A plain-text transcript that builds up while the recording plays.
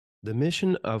The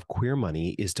mission of Queer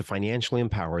Money is to financially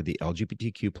empower the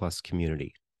LGBTQ plus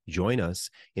community. Join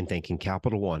us in thanking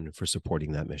Capital One for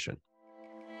supporting that mission.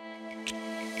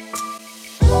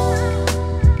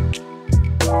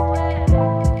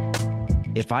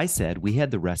 If I said we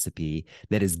had the recipe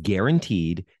that is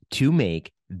guaranteed to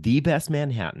make the best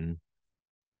Manhattan,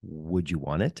 would you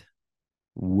want it?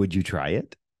 Would you try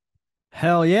it?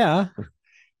 Hell yeah.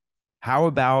 How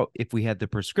about if we had the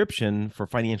prescription for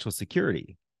financial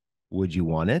security? Would you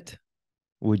want it?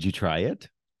 Would you try it?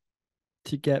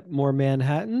 To get more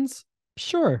Manhattans?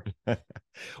 Sure. Well,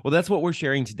 that's what we're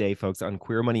sharing today, folks, on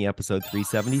Queer Money episode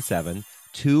 377.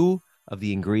 2 of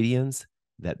the ingredients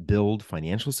that build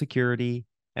financial security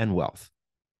and wealth.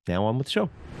 Now on with the show.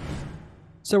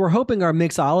 So we're hoping our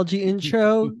mixology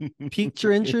intro piqued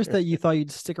your interest, that you thought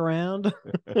you'd stick around.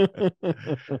 Because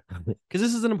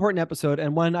this is an important episode,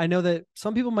 and one I know that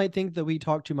some people might think that we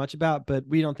talk too much about, but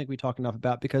we don't think we talk enough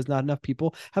about because not enough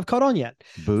people have caught on yet.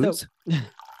 Booze?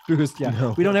 Booze, yeah.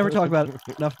 No. We don't ever talk about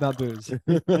enough about booze.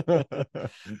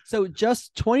 So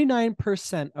just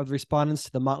 29% of the respondents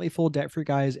to the Motley Fool Debt Free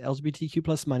Guys LGBTQ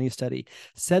plus money study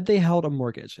said they held a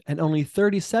mortgage, and only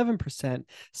 37%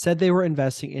 said they were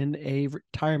investing in a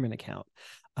retirement account.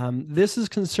 This is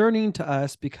concerning to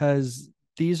us because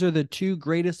these are the two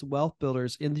greatest wealth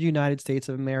builders in the United States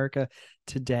of America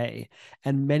today.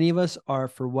 And many of us are,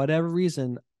 for whatever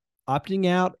reason, opting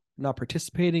out, not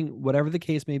participating, whatever the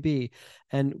case may be.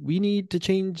 And we need to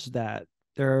change that.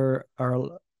 There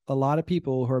are a lot of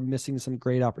people who are missing some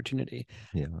great opportunity.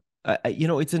 Yeah.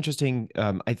 It's interesting.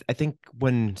 I think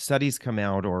when studies come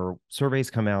out or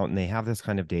surveys come out and they have this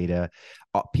kind of data,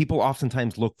 people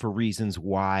oftentimes look for reasons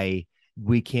why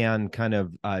we can kind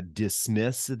of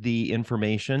dismiss the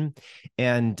information.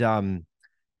 And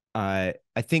I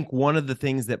think one of the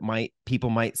things that people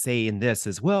might say in this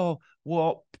is, well,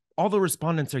 all the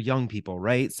respondents are young people,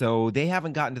 right? So they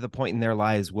haven't gotten to the point in their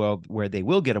lives where they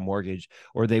will get a mortgage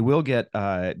or they will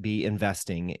be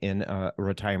investing in a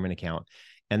retirement account.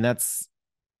 And that's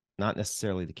not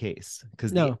necessarily the case,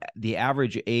 because the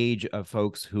average age of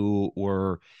folks who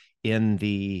were in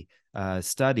the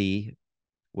study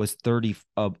was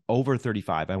over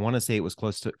 35. I want to say it was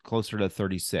closer to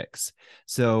 36.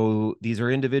 So these are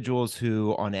individuals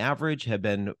who on average have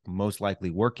been most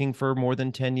likely working for more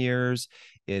than 10 years,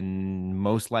 and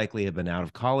most likely have been out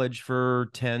of college for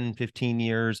 10, 15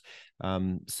 years.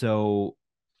 So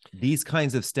these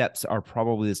kinds of steps are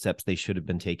probably the steps they should have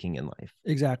been taking in life.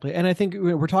 Exactly. And I think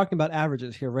we're talking about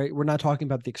averages here, right? We're not talking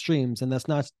about the extremes. And that's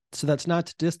not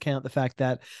to discount the fact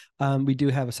that we do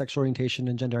have a sexual orientation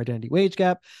and gender identity wage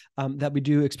gap, that we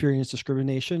do experience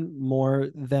discrimination more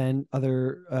than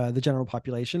the general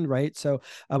population, right? So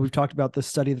we've talked about this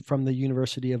study from the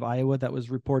University of Iowa that was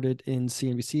reported in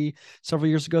CNBC several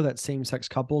years ago, that same-sex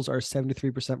couples are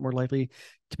 73% more likely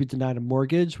to be denied a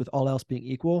mortgage, with all else being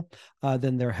equal,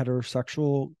 than their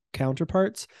heterosexual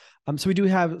counterparts. So we do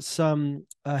have some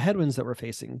headwinds that we're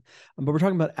facing, but we're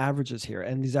talking about averages here,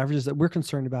 and these averages that we're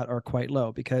concerned about are quite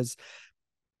low because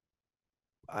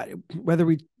whether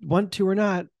we want to or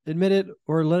not admit it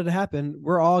or let it happen,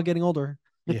 we're all getting older.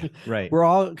 Yeah, right. We're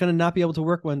all going to not be able to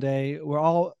work one day. We're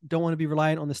all don't want to be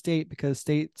reliant on the state because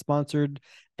state sponsored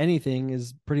anything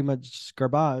is pretty much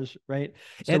garbage, right?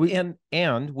 So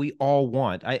we all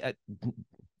want. I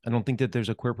don't think that there's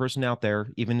a queer person out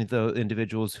there, even the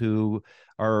individuals who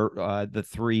are the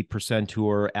 3% who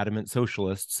are adamant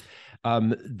socialists.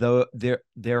 Though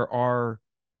there are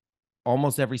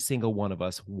almost every single one of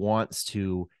us wants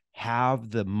to have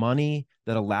the money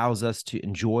that allows us to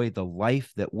enjoy the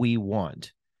life that we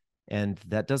want. And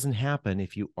that doesn't happen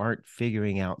if you aren't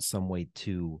figuring out some way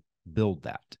to build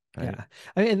that. Right? Yeah.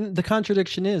 I mean, the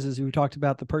contradiction is we talked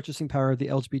about the purchasing power of the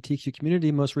LGBTQ community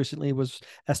most recently was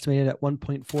estimated at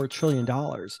 $1.4 trillion.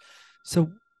 So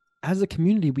as a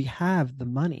community, we have the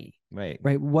money. Right.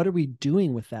 What are we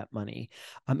doing with that money?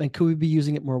 And could we be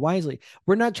using it more wisely?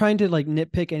 We're not trying to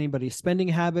nitpick anybody's spending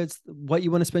habits, what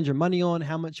you want to spend your money on,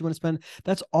 how much you want to spend.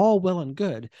 That's all well and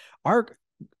good. Our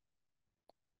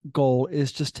goal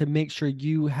is just to make sure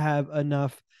you have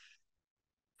enough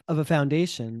of a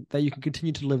foundation that you can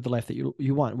continue to live the life that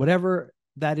you want, whatever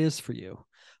that is for you.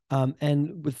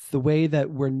 And with the way that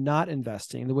we're not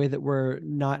investing, the way that we're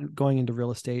not going into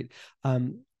real estate,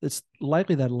 it's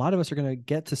likely that a lot of us are going to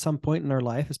get to some point in our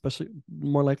life, especially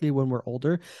more likely when we're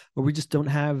older, where we just don't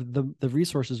have the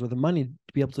resources or the money to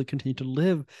be able to continue to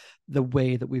live the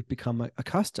way that we've become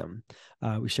accustomed.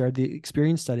 We shared the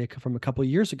experience study from a couple of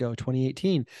years ago,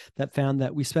 2018, that found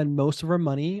that we spend most of our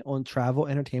money on travel,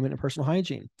 entertainment, and personal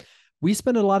hygiene. We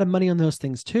spend a lot of money on those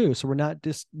things too, so we're not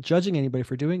just judging anybody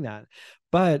for doing that.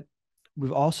 But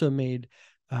we've also made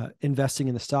investing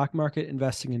in the stock market,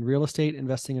 investing in real estate,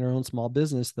 investing in our own small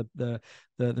business, the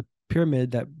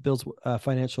pyramid that builds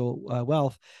financial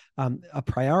wealth, a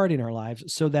priority in our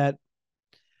lives, so that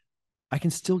I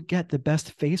can still get the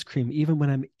best face cream even when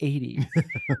I'm 80,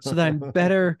 so that I'm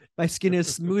better. My skin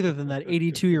is smoother than that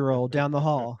 82-year-old down the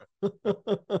hall.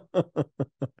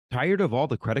 Tired of all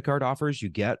the credit card offers you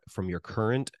get from your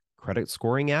current credit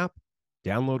scoring app?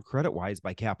 Download CreditWise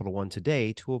by Capital One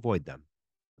today to avoid them.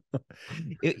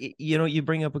 You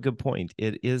bring up a good point.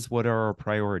 It is what are our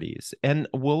priorities. And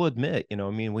we'll admit,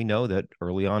 we know that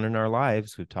early on in our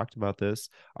lives, we've talked about this,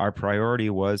 our priority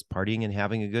was partying and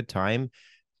having a good time,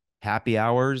 happy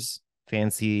hours,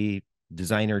 fancy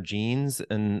designer jeans,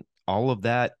 and all of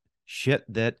that shit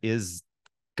that is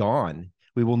gone.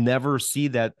 We will never see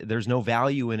that. There's no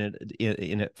value in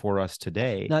it for us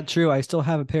today. Not true. I still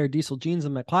have a pair of diesel jeans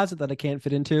in my closet that I can't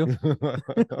fit into.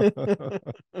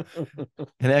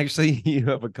 And actually, you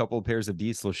have a couple of pairs of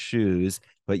diesel shoes,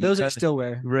 but those I still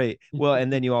wear. Right. Well,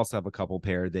 and then you also have a couple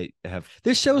pair that have.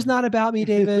 This show's not about me,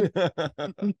 David.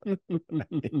 Right.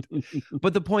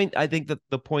 But the point, I think that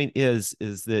the point is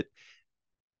that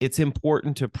it's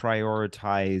important to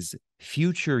prioritize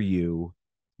future you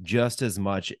just as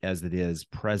much as it is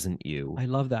present you. I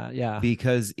love that. Yeah.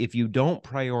 Because if you don't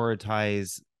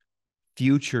prioritize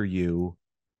future you,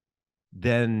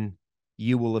 then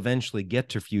you will eventually get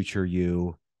to future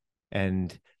you,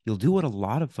 and you'll do what a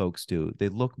lot of folks do. They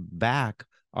look back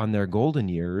on their golden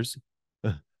years,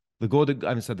 the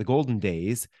golden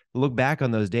days, look back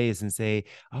on those days and say,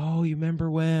 oh, you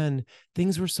remember when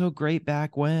things were so great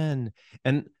back when?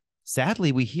 And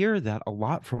sadly, we hear that a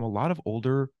lot from a lot of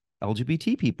older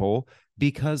LGBT people,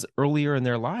 because earlier in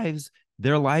their lives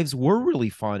were really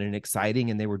fun and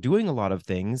exciting, and they were doing a lot of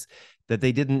things that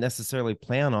they didn't necessarily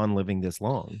plan on living this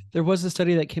long. There was a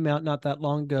study that came out not that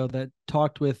long ago that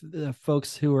talked with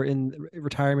folks who are in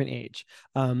retirement age,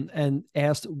 and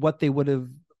asked what they would have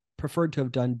preferred to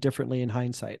have done differently in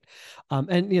hindsight.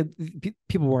 And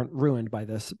people weren't ruined by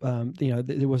this.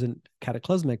 It wasn't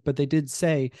cataclysmic, but they did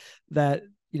say that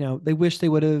they wish they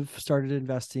would have started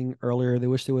investing earlier. They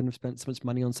wish they wouldn't have spent so much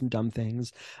money on some dumb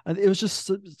things. It was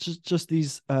just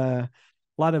these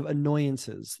lot of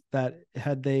annoyances that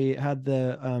had they had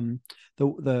the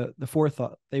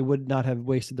forethought, they would not have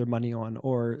wasted their money on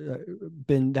or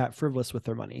been that frivolous with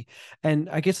their money. And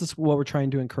I guess that's what we're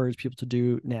trying to encourage people to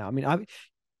do now. I mean,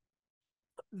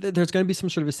 there's going to be some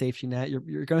sort of a safety net.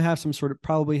 You're going to have some sort of,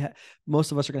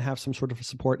 most of us are going to have some sort of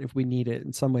support if we need it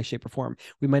in some way, shape, or form.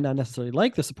 We might not necessarily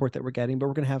like the support that we're getting, but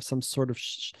we're going to have some sort of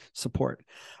support.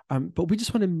 But we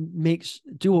just want to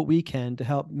do what we can to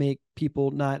help make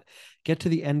people not get to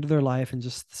the end of their life and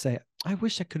just say, I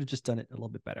wish I could have just done it a little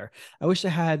bit better. I wish I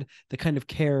had the kind of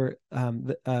care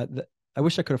I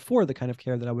wish I could afford the kind of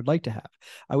care that I would like to have.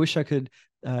 I wish I could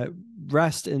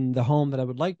rest in the home that I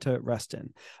would like to rest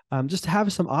in. Just to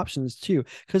have some options too,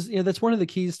 because that's one of the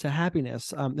keys to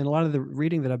happiness. And a lot of the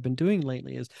reading that I've been doing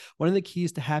lately is one of the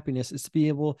keys to happiness is to be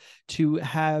able to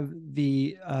have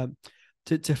the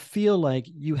to feel like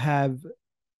you have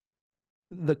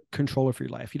the control of your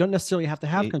life. You don't necessarily have to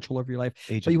have control over your life,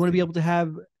 but you want to be able to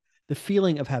have the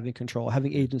feeling of having control,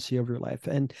 having agency over your life.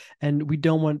 And we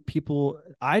don't want people,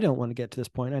 I don't want to get to this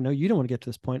point. I know you don't want to get to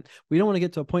this point. We don't want to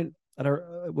get to a point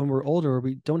when we're older, where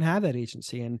we don't have that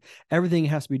agency and everything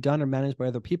has to be done or managed by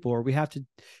other people, or we have to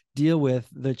deal with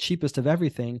the cheapest of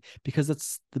everything because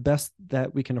that's the best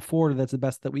that we can afford, or that's the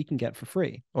best that we can get for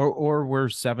free. Or we're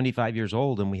 75 years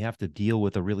old and we have to deal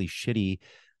with a really shitty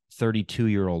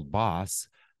 32-year-old boss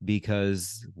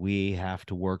because we have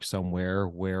to work somewhere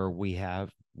where we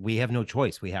have no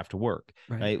choice. We have to work,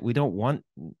 right? We don't want,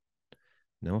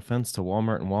 no offense to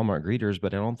Walmart and Walmart greeters,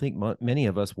 but I don't think many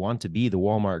of us want to be the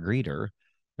Walmart greeter,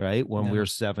 right? When we're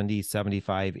 70,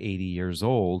 75, 80 years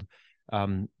old,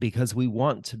 because we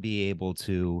want to be able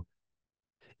to,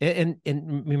 and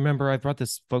remember, I brought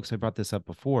this up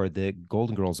before, the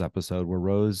Golden Girls episode where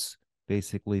Rose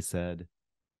basically said,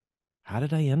 how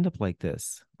did I end up like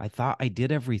this? I thought I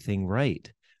did everything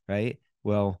right?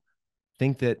 Well,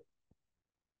 think that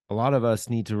a lot of us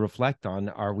need to reflect on,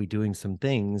 are we doing some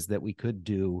things that we could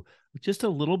do just a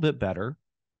little bit better?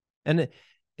 And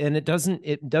it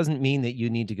doesn't mean that you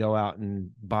need to go out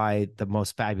and buy the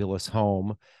most fabulous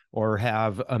home or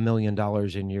have $1 million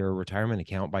in your retirement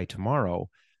account by tomorrow.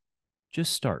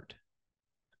 Just start.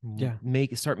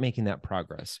 Start making that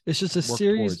progress. It's just a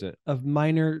series of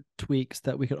minor tweaks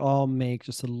that we could all make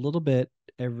just a little bit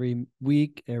every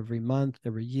week, every month,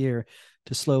 every year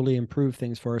to slowly improve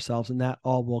things for ourselves. And that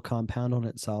all will compound on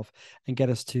itself and get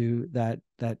us to that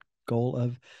goal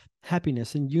of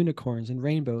Happiness and unicorns and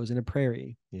rainbows in a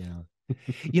prairie. Yeah.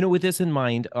 With this in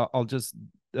mind, I'll just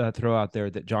throw out there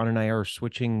that John and I are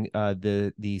switching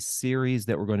the series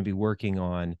that we're going to be working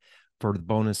on for the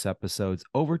bonus episodes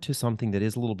over to something that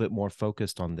is a little bit more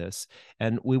focused on this.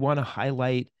 And we want to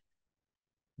highlight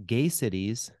gay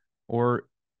cities or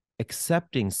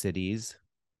accepting cities,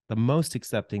 the most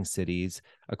accepting cities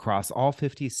across all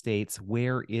 50 states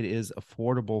where it is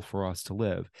affordable for us to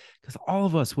live. Because all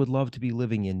of us would love to be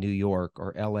living in New York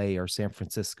or LA or San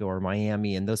Francisco or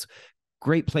Miami and those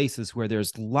great places where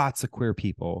there's lots of queer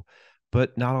people,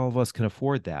 but not all of us can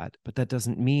afford that. But that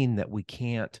doesn't mean that we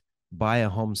can't buy a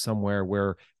home somewhere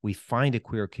where we find a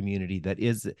queer community that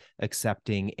is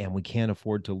accepting and we can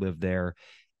afford to live there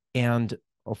and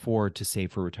afford to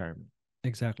save for retirement.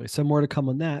 Exactly. Some more to come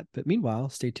on that. But meanwhile,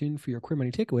 stay tuned for your Queer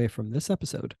Money takeaway from this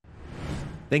episode.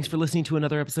 Thanks for listening to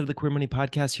another episode of the Queer Money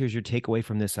Podcast. Here's your takeaway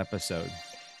from this episode.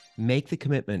 Make the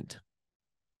commitment,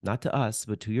 not to us,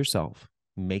 but to yourself.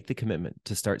 Make the commitment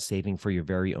to start saving for your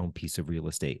very own piece of real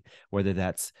estate, whether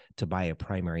that's to buy a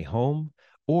primary home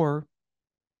or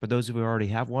for those who already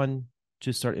have one,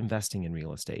 to start investing in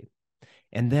real estate.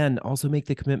 And then also make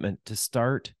the commitment to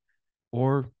start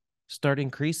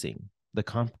increasing the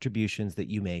contributions that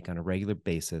you make on a regular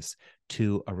basis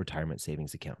to a retirement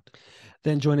savings account.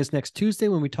 Then join us next Tuesday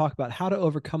when we talk about how to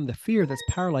overcome the fear that's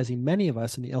paralyzing many of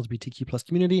us in the LGBTQ plus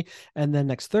community. And then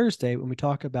next Thursday when we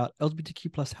talk about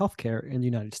LGBTQ plus healthcare in the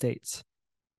United States.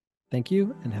 Thank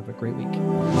you and have a great week.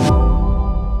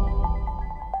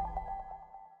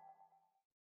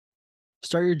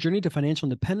 Start your journey to financial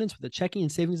independence with a checking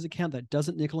and savings account that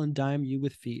doesn't nickel and dime you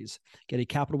with fees. Get a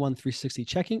Capital One 360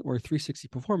 checking or 360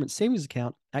 performance savings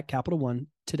account at Capital One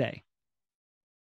today.